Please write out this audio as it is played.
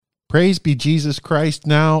Praise be Jesus Christ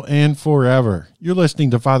now and forever. You're listening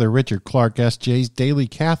to Father Richard Clark, S.J.'s Daily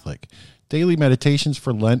Catholic, daily meditations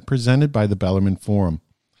for Lent presented by the Bellarmine Forum.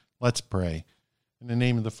 Let's pray. In the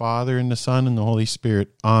name of the Father, and the Son, and the Holy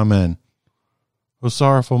Spirit. Amen. O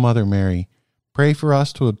sorrowful Mother Mary, pray for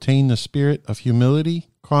us to obtain the spirit of humility,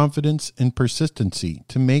 confidence, and persistency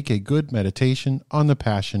to make a good meditation on the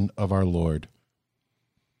Passion of our Lord.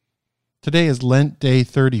 Today is Lent Day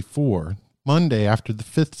 34, Monday after the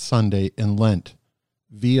fifth Sunday in Lent,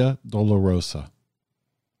 Via Dolorosa.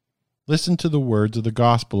 Listen to the words of the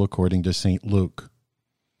Gospel according to St. Luke.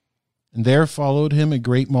 And there followed him a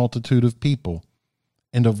great multitude of people,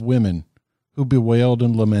 and of women, who bewailed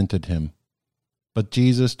and lamented him. But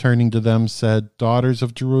Jesus, turning to them, said, Daughters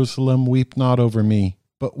of Jerusalem, weep not over me,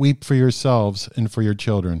 but weep for yourselves and for your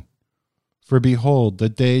children. For behold, the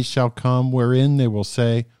days shall come wherein they will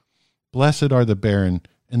say, Blessed are the barren,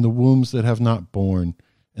 and the wombs that have not borne,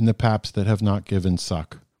 and the paps that have not given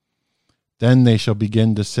suck. Then they shall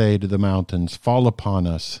begin to say to the mountains, Fall upon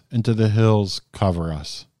us, and to the hills, cover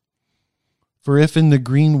us. For if in the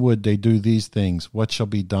green wood they do these things, what shall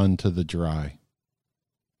be done to the dry?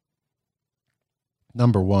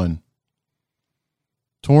 Number 1.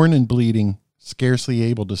 Torn and bleeding, scarcely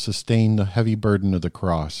able to sustain the heavy burden of the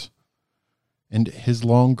cross, and his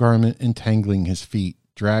long garment entangling his feet,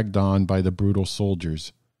 dragged on by the brutal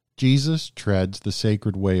soldiers, Jesus treads the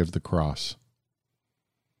sacred way of the cross.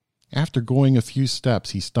 After going a few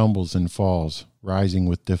steps, he stumbles and falls, rising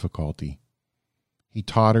with difficulty. He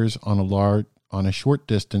totters on a short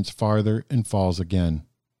distance farther and falls again.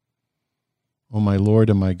 O my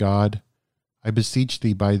Lord and my God, I beseech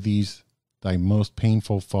thee by these thy most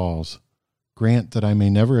painful falls, grant that I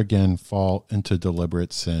may never again fall into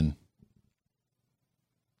deliberate sin.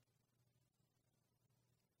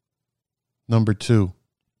 Number 2.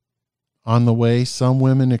 On the way, some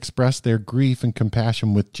women express their grief and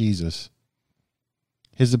compassion with Jesus.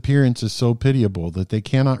 His appearance is so pitiable that they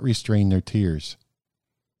cannot restrain their tears.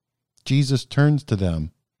 Jesus turns to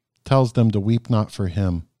them, tells them to weep not for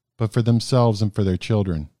him, but for themselves and for their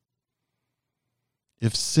children.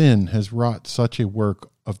 If sin has wrought such a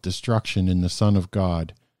work of destruction in the Son of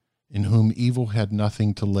God, in whom evil had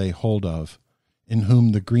nothing to lay hold of, in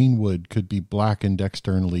whom the green wood could be blackened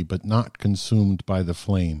externally but not consumed by the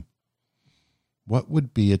flame, what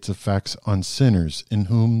would be its effects on sinners in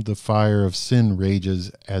whom the fire of sin rages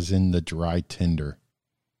as in the dry tinder?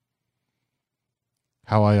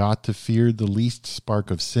 How I ought to fear the least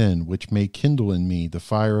spark of sin, which may kindle in me the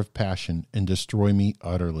fire of passion and destroy me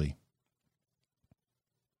utterly.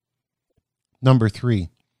 Number 3.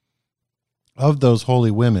 Of those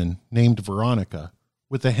holy women, named Veronica,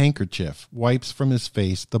 with a handkerchief, wipes from his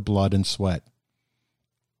face the blood and sweat.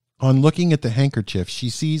 On looking at the handkerchief,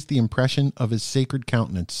 she sees the impression of his sacred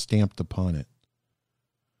countenance stamped upon it.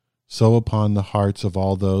 So upon the hearts of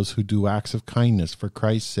all those who do acts of kindness for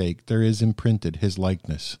Christ's sake there is imprinted his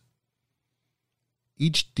likeness.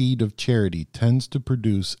 Each deed of charity tends to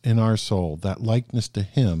produce in our soul that likeness to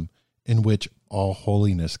him in which all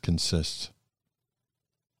holiness consists.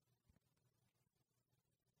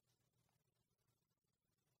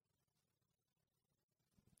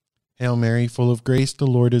 Hail Mary, full of grace, the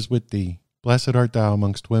Lord is with thee. Blessed art thou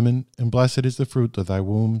amongst women, and blessed is the fruit of thy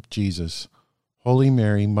womb, Jesus. Holy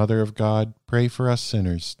Mary, Mother of God, pray for us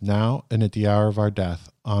sinners, now and at the hour of our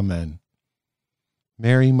death. Amen.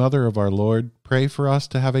 Mary, Mother of our Lord, pray for us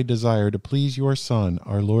to have a desire to please your Son,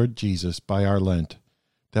 our Lord Jesus, by our Lent,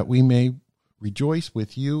 that we may rejoice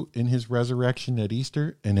with you in his resurrection at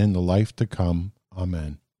Easter and in the life to come.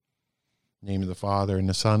 Amen. In the name of the Father, and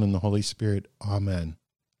the Son, and the Holy Spirit. Amen.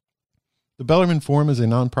 The Bellarmine Forum is a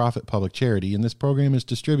non-profit public charity, and this program is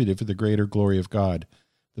distributed for the greater glory of God.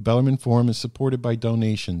 The Bellarmine Forum is supported by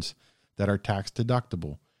donations that are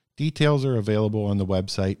tax-deductible. Details are available on the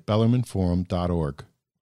website bellarmineforum.org.